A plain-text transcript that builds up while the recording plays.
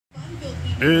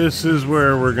This is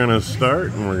where we're gonna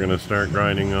start, and we're gonna start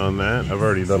grinding on that. I've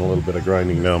already done a little bit of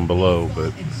grinding down below,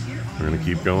 but we're gonna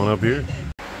keep going up here.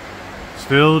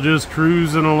 Still just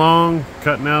cruising along,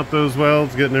 cutting out those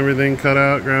welds, getting everything cut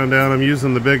out, ground down. I'm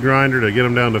using the big grinder to get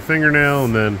them down to fingernail,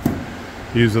 and then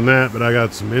using that, but I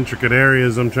got some intricate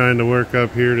areas I'm trying to work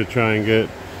up here to try and get.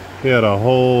 We had a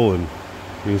hole, and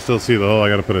you can still see the hole. I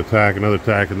gotta put a tack, another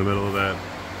tack in the middle of that.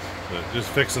 But just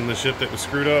fixing the shit that was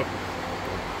screwed up.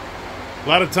 A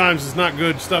lot of times it's not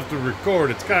good stuff to record.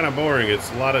 It's kind of boring.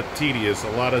 It's a lot of tedious, a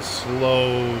lot of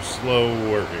slow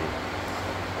working.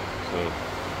 So,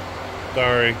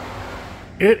 sorry.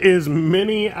 It is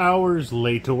many hours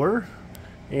later,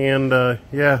 and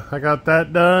yeah, I got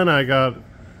that done. I got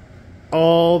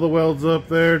all the welds up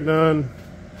there done.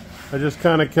 I just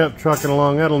kind of kept trucking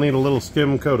along. That'll need a little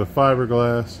skim coat of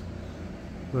fiberglass,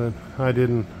 but I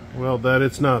didn't weld that.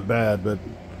 It's not bad, but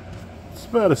it's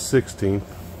about a 16th.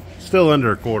 Still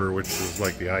under a quarter, which is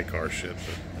like the iCar shit,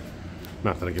 but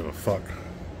not that I give a fuck.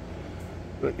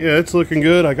 But yeah, it's looking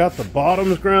good. I got the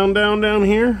bottoms ground down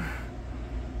here.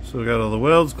 So I got all the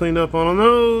welds cleaned up on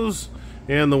those,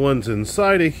 and the ones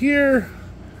inside of here.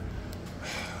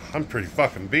 I'm pretty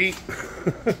fucking beat.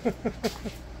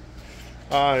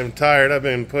 I'm tired. I've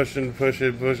been pushing.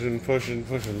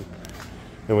 And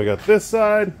we got this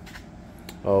side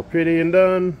all pretty and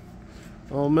done.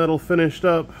 All metal finished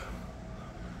up.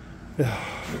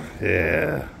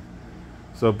 Yeah.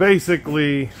 So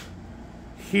basically,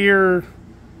 here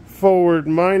forward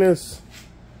minus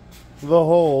the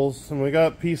holes, and we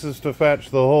got pieces to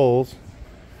patch the holes.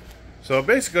 So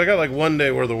basically, I got like 1 day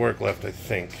worth of work left, I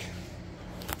think.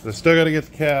 I still got to get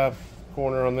the cab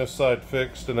corner on this side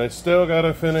fixed, and I still got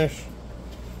to finish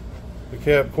the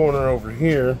cab corner over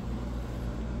here.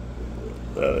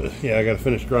 Yeah, I got to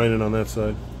finish grinding on that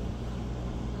side,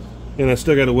 and I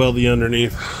still got to weld the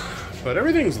underneath. But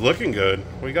everything's looking good.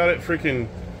 We got it freaking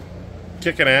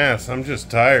kicking ass. I'm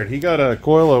just tired. He got a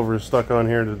coilover stuck on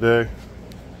here today,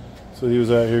 so he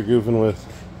was out here goofing with.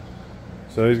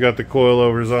 So he's got the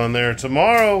coilovers on there.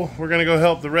 Tomorrow we're gonna go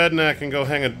help the redneck and go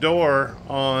hang a door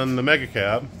on the mega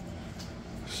cab,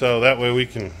 so that way we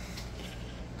can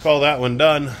call that one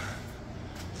done.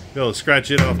 Be able to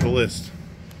scratch it off the list.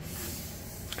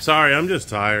 Sorry, I'm just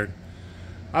tired.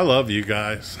 I love you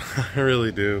guys. I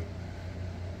really do.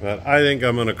 But I think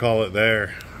I'm gonna call it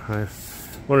there. I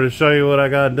wanted to show you what I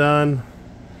got done.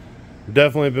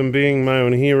 Definitely been being my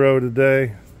own hero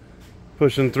today.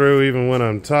 Pushing through even when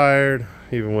I'm tired,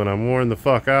 even when I'm worn the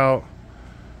fuck out,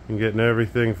 and getting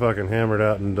everything fucking hammered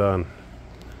out and done.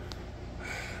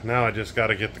 Now I just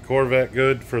gotta get the Corvette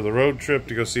good for the road trip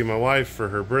to go see my wife for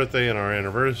her birthday and our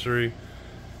anniversary,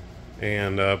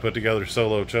 and put together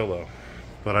solo cholo.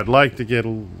 But I'd like to get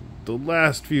the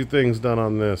last few things done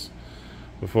on this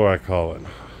before I call it,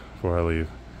 before I leave.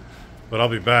 But I'll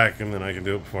be back, and then I can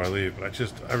do it before I leave.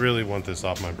 But I really want this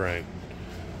off my brain.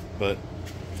 But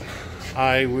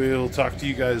I will talk to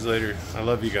you guys later. I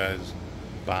love you guys.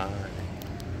 Bye.